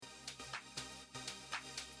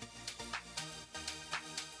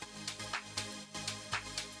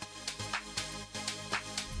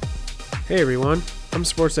Hey everyone, I'm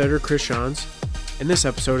sports editor Chris Schanz, and this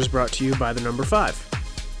episode is brought to you by the number 5.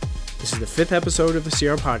 This is the 5th episode of the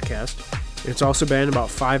CR podcast, and it's also been about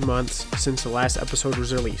 5 months since the last episode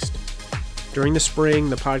was released. During the spring,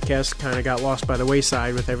 the podcast kind of got lost by the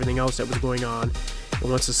wayside with everything else that was going on, and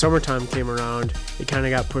once the summertime came around, it kind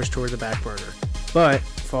of got pushed toward the back burner. But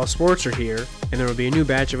fall sports are here, and there will be a new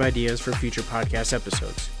batch of ideas for future podcast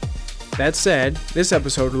episodes. That said, this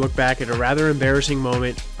episode will look back at a rather embarrassing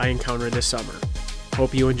moment I encountered this summer.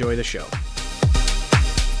 Hope you enjoy the show.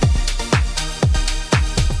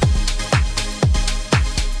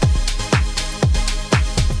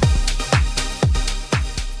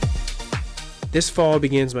 This fall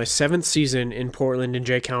begins my 7th season in Portland and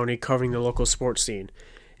Jay County covering the local sports scene,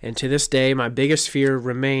 and to this day my biggest fear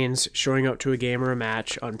remains showing up to a game or a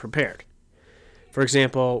match unprepared. For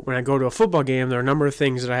example, when I go to a football game, there are a number of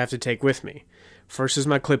things that I have to take with me. First is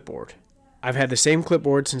my clipboard. I've had the same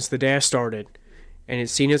clipboard since the day I started, and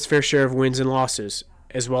it's seen its fair share of wins and losses,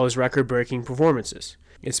 as well as record-breaking performances.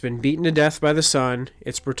 It's been beaten to death by the sun,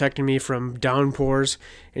 it's protected me from downpours,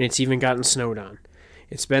 and it's even gotten snowed on.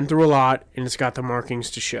 It's been through a lot, and it's got the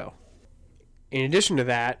markings to show. In addition to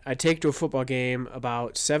that, I take to a football game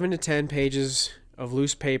about 7 to 10 pages of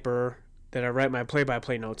loose paper that I write my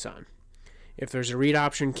play-by-play notes on. If there's a read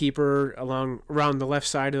option keeper around the left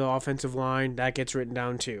side of the offensive line, that gets written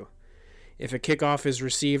down too. If a kickoff is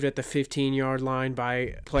received at the 15-yard line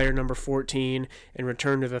by player number 14 and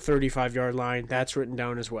returned to the 35-yard line, that's written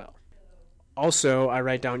down as well. Also, I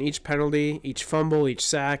write down each penalty, each fumble, each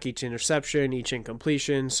sack, each interception, each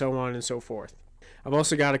incompletion, so on and so forth. I've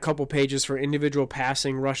also got a couple pages for individual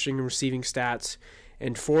passing, rushing, and receiving stats,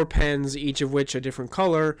 and 4 pens, each of which a different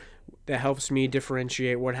color, that helps me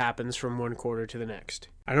differentiate what happens from one quarter to the next.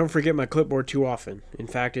 I don't forget my clipboard too often. In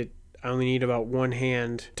fact, I only need about one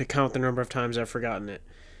hand to count the number of times I've forgotten it.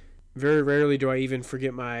 Very rarely do I even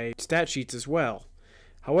forget my stat sheets as well.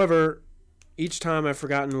 However, each time I've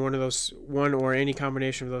forgotten one or any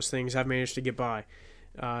combination of those things, I've managed to get by.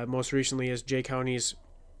 Most recently is Jay County's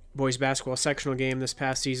boys basketball sectional game this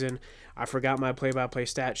past season. I forgot my play-by-play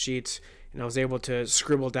stat sheets, and I was able to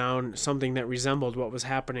scribble down something that resembled what was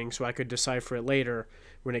happening so I could decipher it later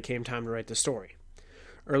when it came time to write the story.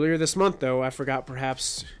 Earlier this month, though, I forgot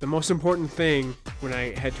perhaps the most important thing when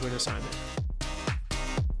I head to an assignment.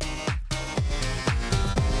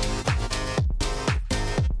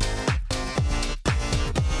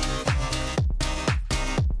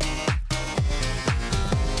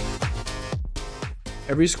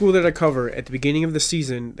 Every school that I cover, at the beginning of the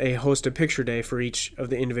season, they host a picture day for each of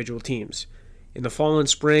the individual teams. In the fall and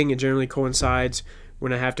spring, it generally coincides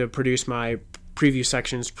when I have to produce my preview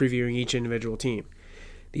sections previewing each individual team.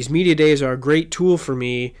 These media days are a great tool for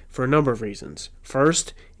me for a number of reasons.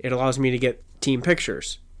 First, it allows me to get team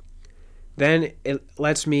pictures. Then it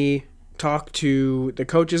lets me talk to the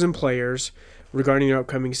coaches and players regarding their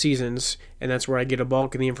upcoming seasons, and that's where I get a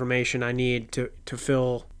bulk of the information I need to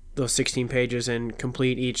fill those 16 pages and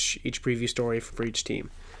complete each preview story for each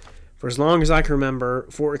team. For as long as I can remember,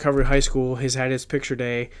 Fort Recovery High School has had its picture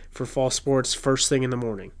day for fall sports first thing in the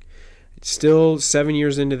morning. Still 7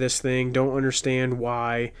 years into this thing, don't understand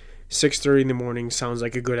why 6:30 in the morning sounds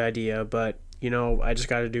like a good idea, but I just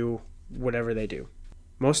got to do whatever they do.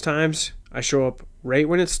 Most times I show up right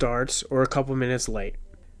when it starts or a couple minutes late.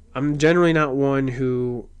 I'm generally not one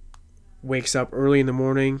who wakes up early in the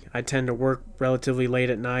morning. I tend to work relatively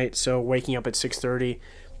late at night, so waking up at 6:30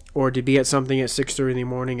 or to be at something at 6:30 in the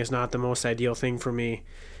morning is not the most ideal thing for me.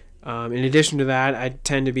 In addition to that, I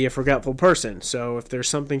tend to be a forgetful person, so if there's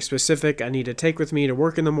something specific I need to take with me to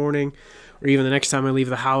work in the morning, or even the next time I leave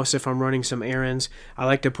the house if I'm running some errands, I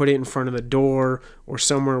like to put it in front of the door or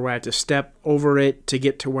somewhere where I have to step over it to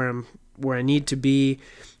get to where I need to be.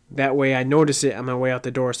 That way I notice it on my way out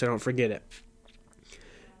the door so I don't forget it.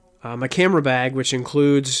 My camera bag, which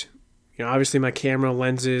includes, obviously my camera,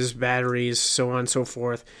 lenses, batteries, so on and so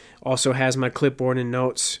forth, also has my clipboard and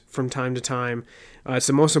notes from time to time. It's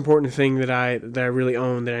the most important thing that I really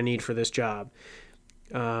own that I need for this job.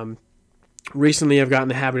 Recently, I've gotten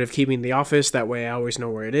the habit of keeping the office. That way I always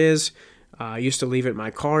know where it is. I used to leave it in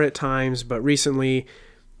my car at times, but recently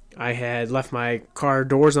I had left my car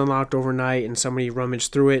doors unlocked overnight and somebody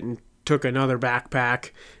rummaged through it and took another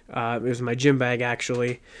backpack. It was my gym bag,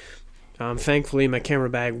 actually. Thankfully, my camera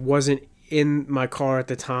bag wasn't in my car at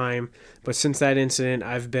the time, but since that incident,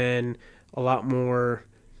 I've been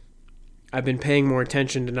paying more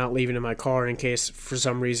attention to not leaving it in my car in case, for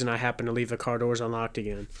some reason, I happen to leave the car doors unlocked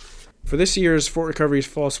again. For this year's Fort Recovery's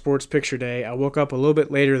Fall Sports Picture Day, I woke up a little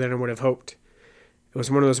bit later than I would have hoped. It was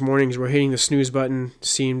one of those mornings where hitting the snooze button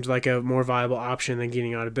seemed like a more viable option than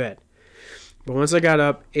getting out of bed. But once I got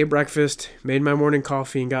up, ate breakfast, made my morning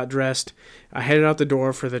coffee, and got dressed, I headed out the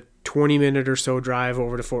door for the 20-minute or so drive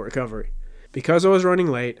over to Fort Recovery. Because I was running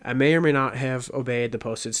late, I may or may not have obeyed the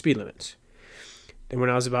posted speed limits. Then when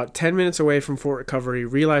I was about 10 minutes away from Fort Recovery,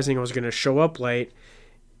 realizing I was going to show up late,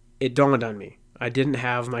 it dawned on me. I didn't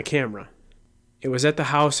have my camera. It was at the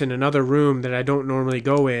house in another room that I don't normally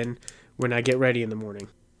go in when I get ready in the morning.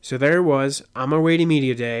 So there it was, on my way to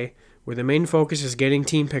media day, where the main focus is getting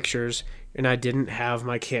team pictures, and I didn't have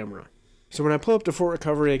my camera. So when I pull up to Fort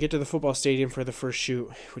Recovery, I get to the football stadium for the first shoot,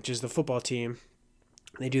 which is the football team.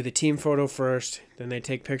 They do the team photo first, then they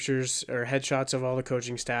take pictures or headshots of all the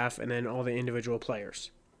coaching staff, and then all the individual players.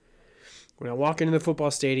 When I walk into the football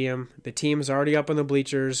stadium, the team is already up on the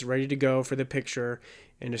bleachers, ready to go for the picture,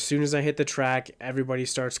 and as soon as I hit the track, everybody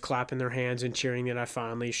starts clapping their hands and cheering that I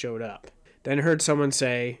finally showed up. Then I heard someone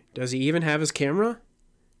say, "Does he even have his camera?"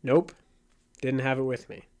 Nope, didn't have it with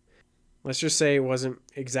me. Let's just say it wasn't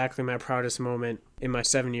exactly my proudest moment in my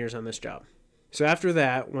 7 years on this job. So after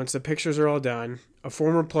that, once the pictures are all done, a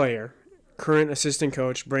former player, current assistant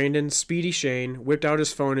coach Brandon Speedy Shane, whipped out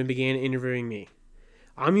his phone and began interviewing me.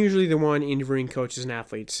 I'm usually the one interviewing coaches and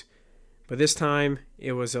athletes, but this time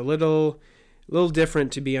it was a little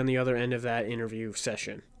different to be on the other end of that interview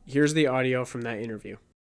session. Here's the audio from that interview.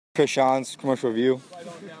 Chris Schanz, Commercial Review.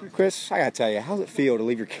 Chris, I gotta tell you, how's it feel to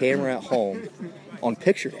leave your camera at home on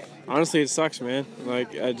picture day? Honestly, it sucks, man.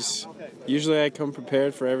 Usually I come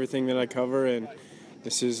prepared for everything that I cover, and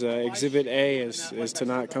this is Exhibit A is to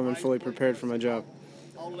not come in fully prepared for my job.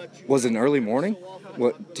 Was it an early morning?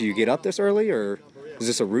 Do you get up this early, or is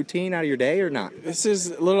this a routine out of your day or not? This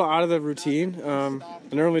is a little out of the routine. I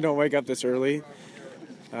normally don't wake up this early.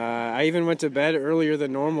 I even went to bed earlier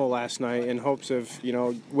than normal last night in hopes of,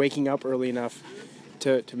 waking up early enough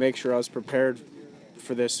to make sure I was prepared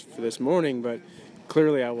for this morning, but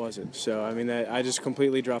clearly I wasn't. So, I just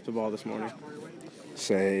completely dropped the ball this morning.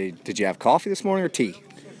 Did you have coffee this morning or tea?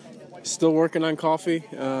 Still working on coffee.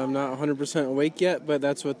 I'm not 100% awake yet, but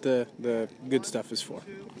that's what the good stuff is for.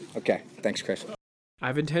 Okay, thanks, Chris.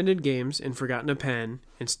 I've attended games and forgotten a pen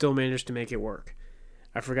and still managed to make it work.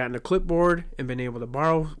 I've forgotten a clipboard and been able to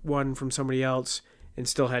borrow one from somebody else and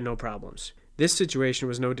still had no problems. This situation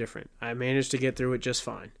was no different. I managed to get through it just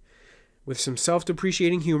fine. With some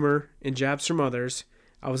self-depreciating humor and jabs from others,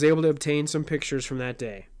 I was able to obtain some pictures from that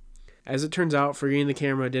day. As it turns out, forgetting the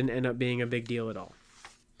camera didn't end up being a big deal at all.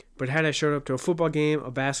 But had I showed up to a football game,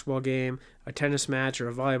 a basketball game, a tennis match, or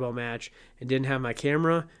a volleyball match and didn't have my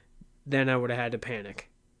camera, then I would have had to panic.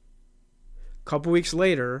 A couple weeks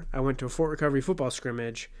later, I went to a Fort Recovery football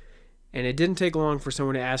scrimmage, and it didn't take long for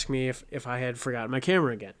someone to ask me if I had forgotten my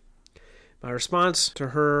camera again. My response to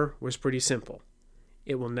her was pretty simple.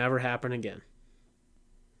 It will never happen again.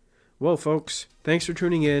 Well, folks, thanks for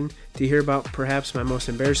tuning in to hear about perhaps my most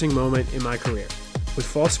embarrassing moment in my career. With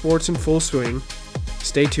fall sports in full swing,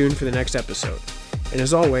 stay tuned for the next episode. And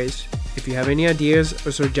as always, if you have any ideas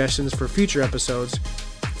or suggestions for future episodes,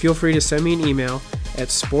 feel free to send me an email at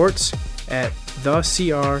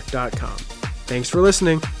sports@thecr.com. Thanks for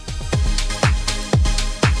listening.